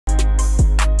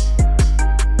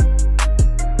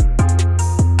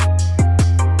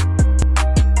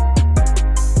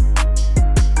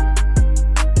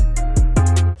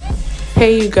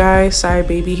Hey you guys, Saiah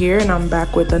baby here, and I'm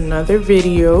back with another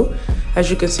video. As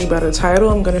you can see by the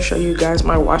title, I'm going to show you guys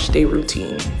my wash day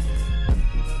routine.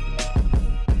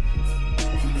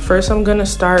 First, I'm going to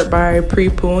start by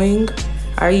pre-pooing.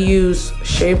 I use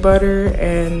shea butter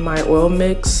and my oil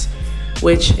mix,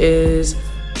 which is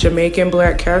Jamaican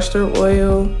black castor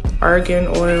oil, argan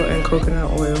oil, and coconut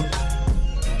oil.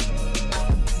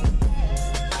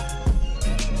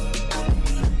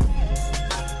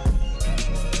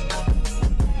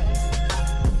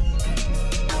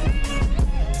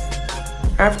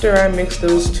 After I mix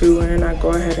those two in, I go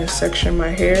ahead and section my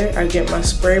hair. I get my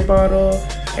spray bottle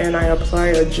and I apply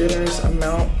a generous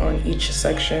amount on each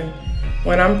section.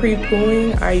 When I'm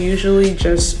pre-pooing, I usually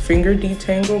just finger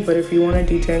detangle, but if you want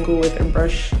to detangle with a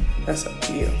brush, that's up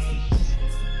to you.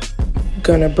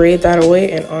 Gonna braid that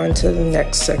away and on to the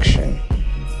next section.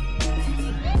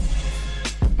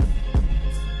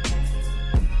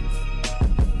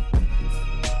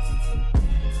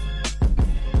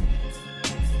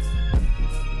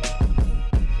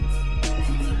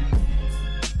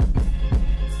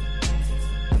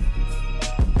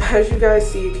 As you guys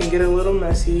see, it can get a little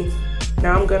messy.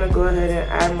 Now I'm gonna go ahead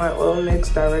and add my oil mix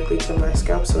directly to my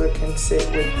scalp so it can sit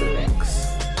with the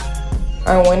mix.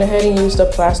 I went ahead and used a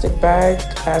plastic bag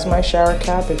as my shower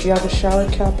cap. If you have a shower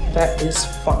cap, that is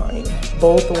fine.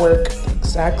 Both work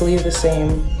exactly the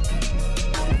same.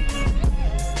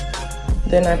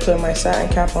 Then I put my satin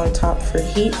cap on top for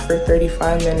heat for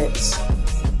 35 minutes.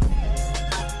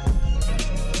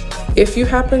 If you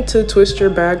happen to twist your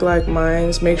bag like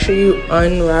mine, make sure you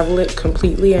unravel it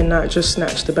completely and not just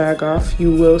snatch the bag off.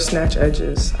 You will snatch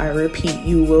edges. I repeat,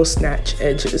 you will snatch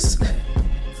edges.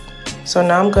 So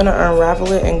now I'm gonna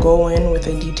unravel it and go in with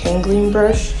a detangling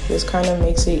brush. This kind of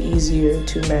makes it easier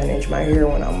to manage my hair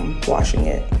when I'm washing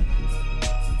it.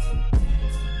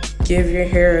 Give your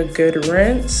hair a good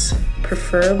rinse,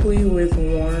 preferably with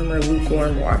warm or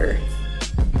lukewarm water.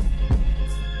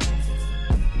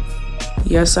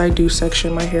 Yes, I do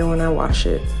section my hair when I wash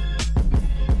it.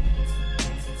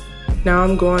 Now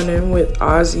I'm going in with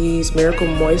Ozzy's Miracle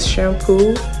Moist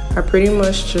shampoo. I pretty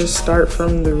much just start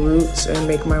from the roots and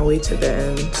make my way to the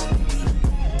ends.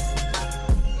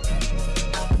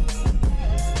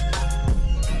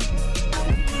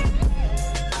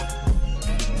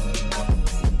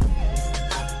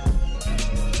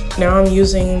 Now I'm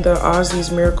using the Ozzy's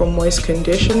Miracle Moist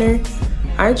conditioner.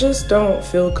 I just don't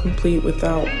feel complete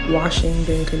without washing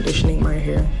then conditioning my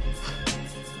hair.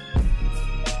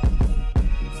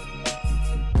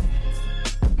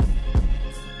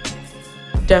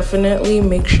 Definitely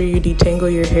make sure you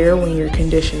detangle your hair when you're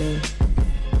conditioning.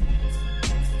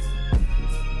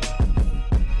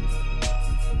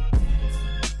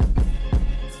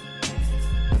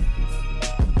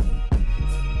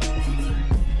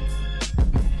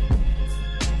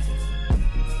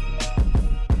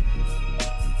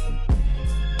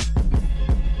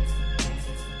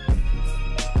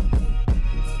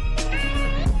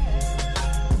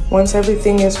 Once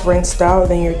everything is rinsed out,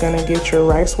 then you're gonna get your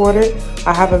rice water.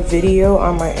 I have a video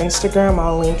on my Instagram.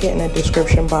 I'll link it in the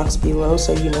description box below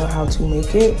so you know how to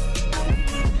make it.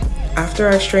 After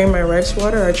I strain my rice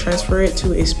water, I transfer it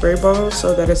to a spray bottle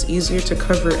so that it's easier to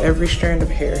cover every strand of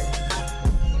hair.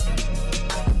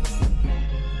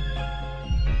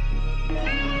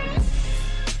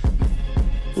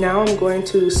 Now I'm going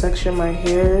to section my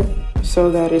hair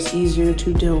so that it's easier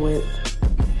to deal with.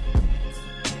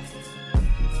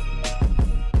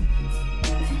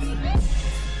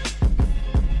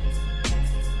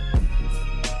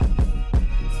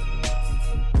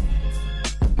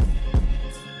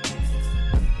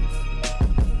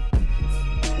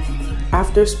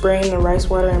 After spraying the rice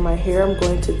water in my hair, I'm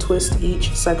going to twist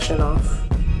each section off.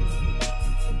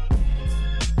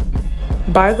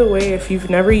 By the way, if you've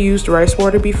never used rice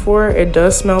water before, it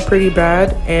does smell pretty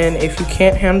bad, and if you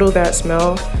can't handle that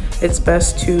smell, it's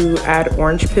best to add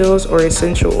orange peels or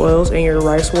essential oils in your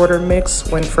rice water mix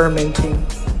when fermenting.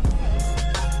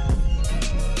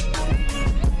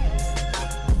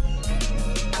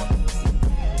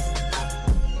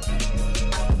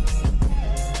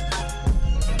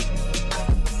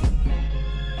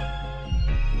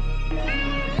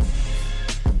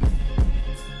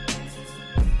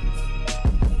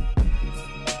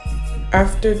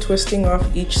 After twisting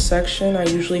off each section, I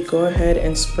usually go ahead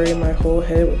and spray my whole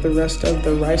head with the rest of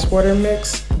the rice water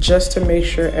mix just to make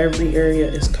sure every area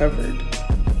is covered.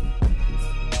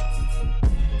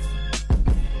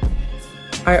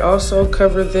 I also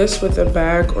cover this with a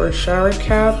bag or shower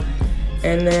cap,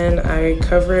 and then I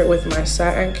cover it with my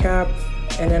satin cap,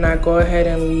 and then I go ahead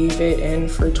and leave it in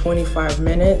for 25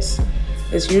 minutes.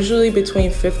 It's usually between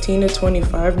 15 to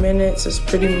 25 minutes. It's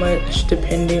pretty much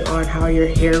depending on how your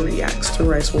hair reacts to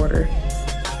rice water.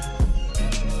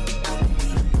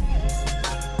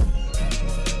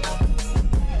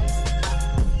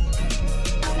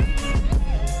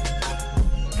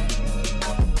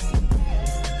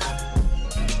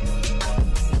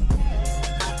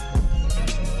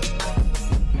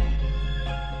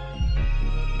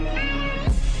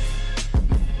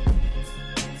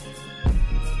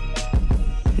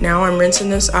 Now I'm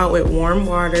rinsing this out with warm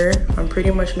water. I'm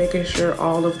pretty much making sure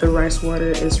all of the rice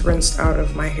water is rinsed out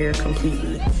of my hair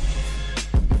completely.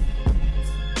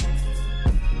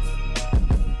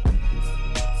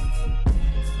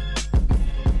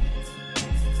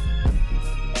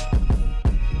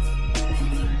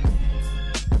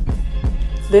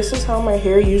 This is how my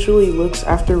hair usually looks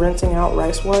after rinsing out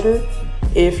rice water.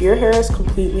 If your hair is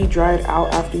completely dried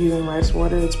out after using rice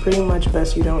water, it's pretty much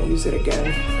best you don't use it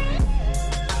again.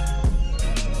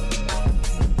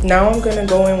 Now I'm gonna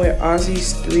go in with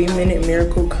Ozzy's 3-Minute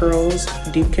Miracle Curls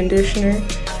Deep Conditioner.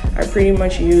 I pretty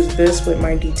much use this with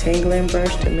my detangling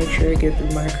brush to make sure I get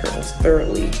through my curls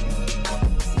thoroughly.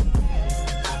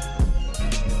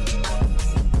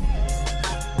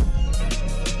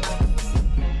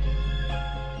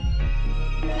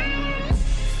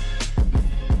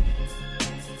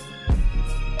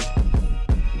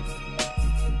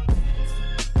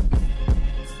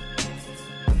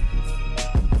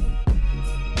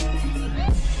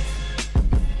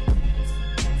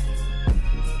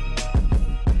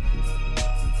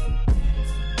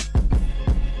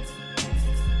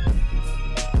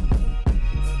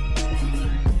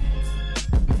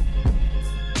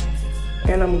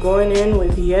 And I'm going in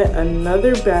with yet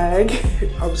another bag.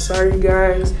 I'm sorry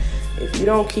guys, if you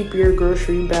don't keep your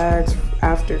grocery bags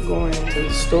after going to the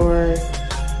store,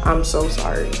 I'm so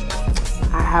sorry.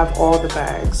 I have all the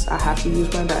bags. I have to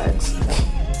use my bags.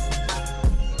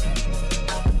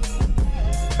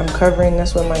 I'm covering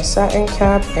this with my satin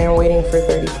cap and waiting for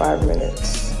 35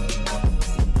 minutes.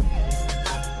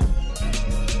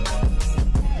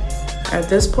 At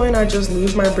this point, I just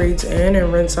leave my braids in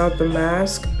and rinse out the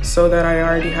mask so that I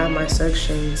already have my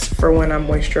sections for when I'm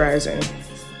moisturizing.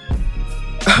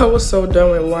 I was so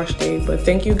done with wash day, but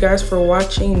thank you guys for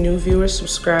watching. New viewers,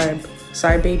 subscribe.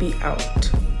 Saiah Baby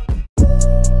out.